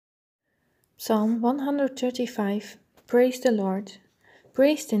Psalm 135. Praise the Lord.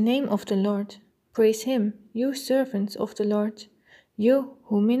 Praise the name of the Lord. Praise him, you servants of the Lord, you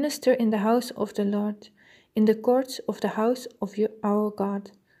who minister in the house of the Lord, in the courts of the house of our God.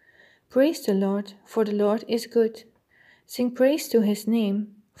 Praise the Lord, for the Lord is good. Sing praise to his name,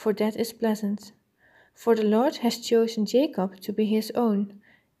 for that is pleasant. For the Lord has chosen Jacob to be his own,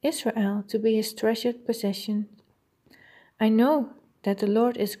 Israel to be his treasured possession. I know that the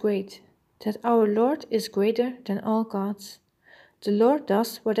Lord is great, that our Lord is greater than all gods. The Lord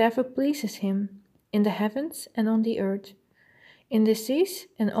does whatever pleases him, in the heavens and on the earth, in the seas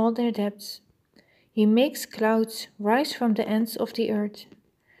and all their depths. He makes clouds rise from the ends of the earth.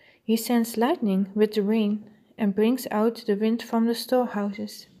 He sends lightning with the rain, and brings out the wind from the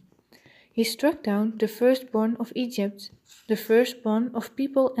storehouses. He struck down the firstborn of Egypt, the firstborn of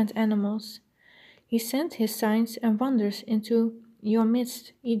people and animals. He sent his signs and wonders into your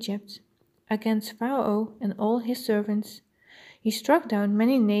midst, Egypt, against Pharaoh and all his servants. He struck down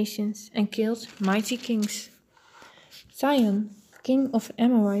many nations and killed mighty kings. Sihon, king of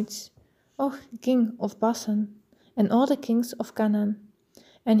Amorites, Og, king of Bashan, and all the kings of Canaan.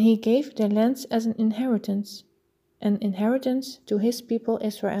 And he gave their lands as an inheritance to his people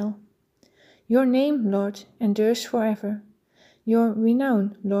Israel. Your name, Lord, endures forever. Your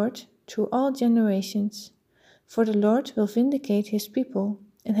renown, Lord, through all generations. For the Lord will vindicate his people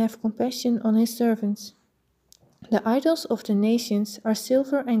and have compassion on his servants. The idols of the nations are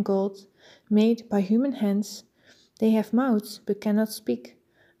silver and gold, made by human hands. They have mouths but cannot speak,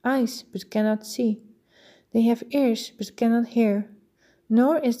 eyes but cannot see. They have ears but cannot hear,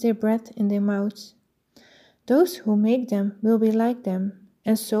 nor is there breath in their mouths. Those who make them will be like them,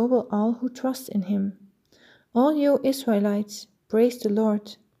 and so will all who trust in him. All you Israelites, praise the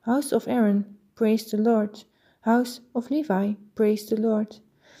Lord. House of Aaron, praise the Lord. House of Levi, praise the Lord.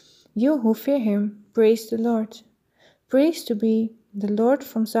 You who fear him, praise the Lord. Praise to be the Lord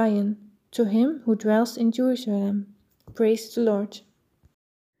from Zion, to him who dwells in Jerusalem. Praise the Lord.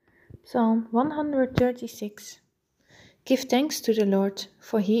 Psalm 136. Give thanks to the Lord,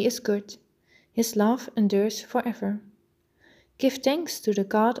 for he is good. His love endures forever. Give thanks to the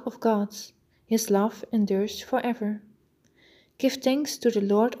God of gods. His love endures forever. Give thanks to the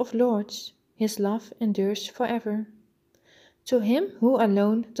Lord of lords. His love endures forever. To him who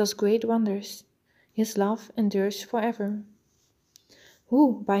alone does great wonders. His love endures forever.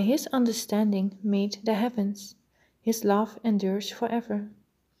 Who by his understanding made the heavens. His love endures forever.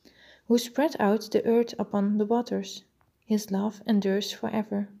 Who spread out the earth upon the waters. His love endures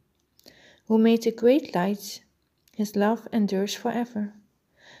forever. Who made the great lights. His love endures forever.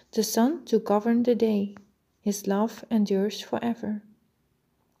 The sun to govern the day. His love endures forever.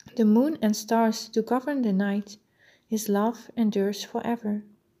 The moon and stars to govern the night. His love endures forever.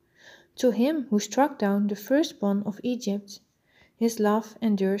 To him who struck down the firstborn of Egypt, his love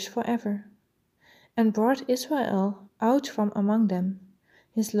endures forever. And brought Israel out from among them,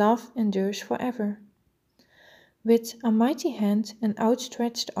 his love endures forever. With a mighty hand and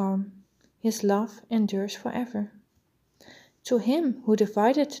outstretched arm, his love endures forever. To him who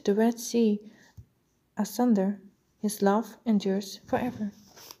divided the Red Sea asunder, his love endures forever.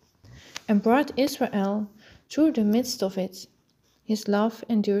 And brought Israel through the midst of it, his love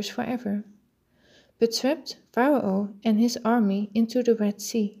endures forever. But swept Pharaoh and his army into the Red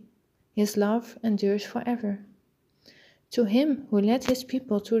Sea, his love endures forever. To him who led his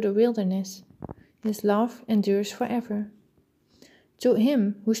people through the wilderness, his love endures forever. To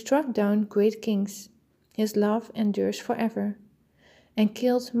him who struck down great kings, his love endures forever, and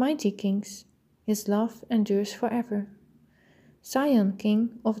killed mighty kings, his love endures forever. Sihon,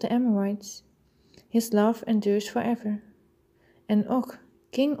 king of the Amorites, his love endures forever. And Og,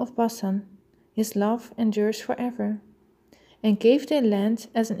 king of Bashan, his love endures forever. And gave their land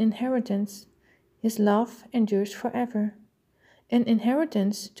as an inheritance, his love endures forever. An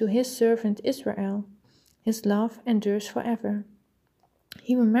inheritance to his servant Israel, his love endures forever.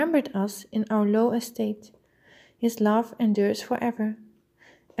 He remembered us in our low estate, his love endures forever.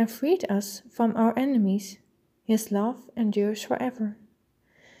 And freed us from our enemies, his love endures forever.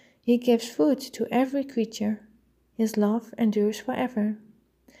 He gives food to every creature, his love endures forever.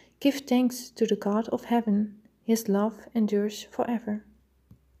 Give thanks to the God of heaven, his love endures forever.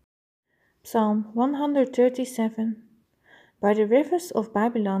 Psalm 137. By the rivers of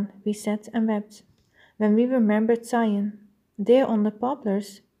Babylon we sat and wept, when we remembered Zion. There on the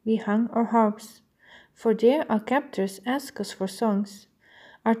poplars we hung our harps, for there our captors asked us for songs.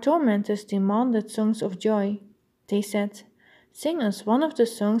 Our tormentors demanded songs of joy. They said, "Sing us one of the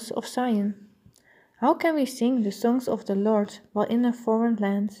songs of Zion." How can we sing the songs of the Lord while in a foreign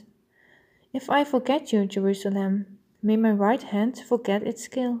land? If I forget you, Jerusalem, may my right hand forget its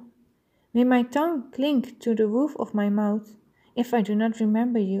skill. May my tongue cling to the roof of my mouth, if I do not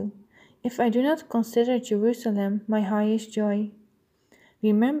remember you, if I do not consider Jerusalem my highest joy.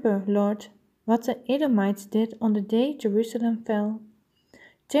 Remember, Lord, what the Edomites did on the day Jerusalem fell.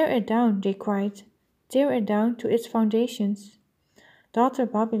 Tear it down, they cried, tear it down to its foundations. Daughter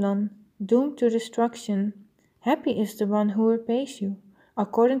Babylon, doomed to destruction, happy is the one who repays you,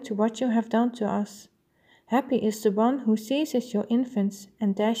 according to what you have done to us. Happy is the one who seizes your infants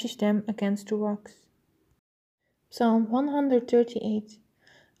and dashes them against the rocks. Psalm 138.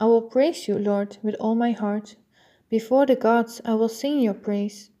 I will praise you, Lord, with all my heart. Before the gods I will sing your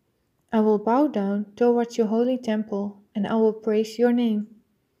praise. I will bow down towards your holy temple, and I will praise your name.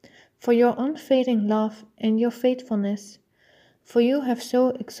 For your unfading love and your faithfulness, for you have so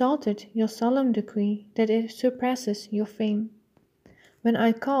exalted your solemn decree that it surpasses your fame. When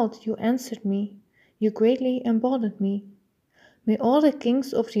I called, you answered me, you greatly emboldened me. May all the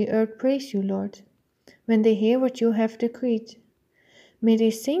kings of the earth praise you, Lord, when they hear what you have decreed. May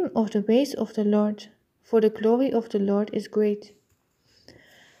they sing of the ways of the Lord, for the glory of the Lord is great.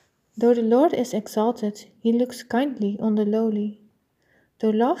 Though the Lord is exalted, he looks kindly on the lowly. Though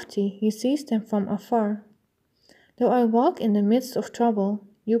lofty, he sees them from afar. Though I walk in the midst of trouble,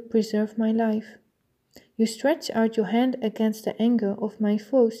 you preserve my life. You stretch out your hand against the anger of my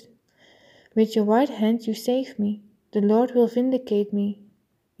foes. With your right hand you save me. The Lord will vindicate me.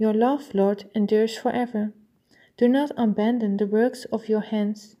 Your love, Lord, endures forever. Do not abandon the works of your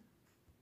hands.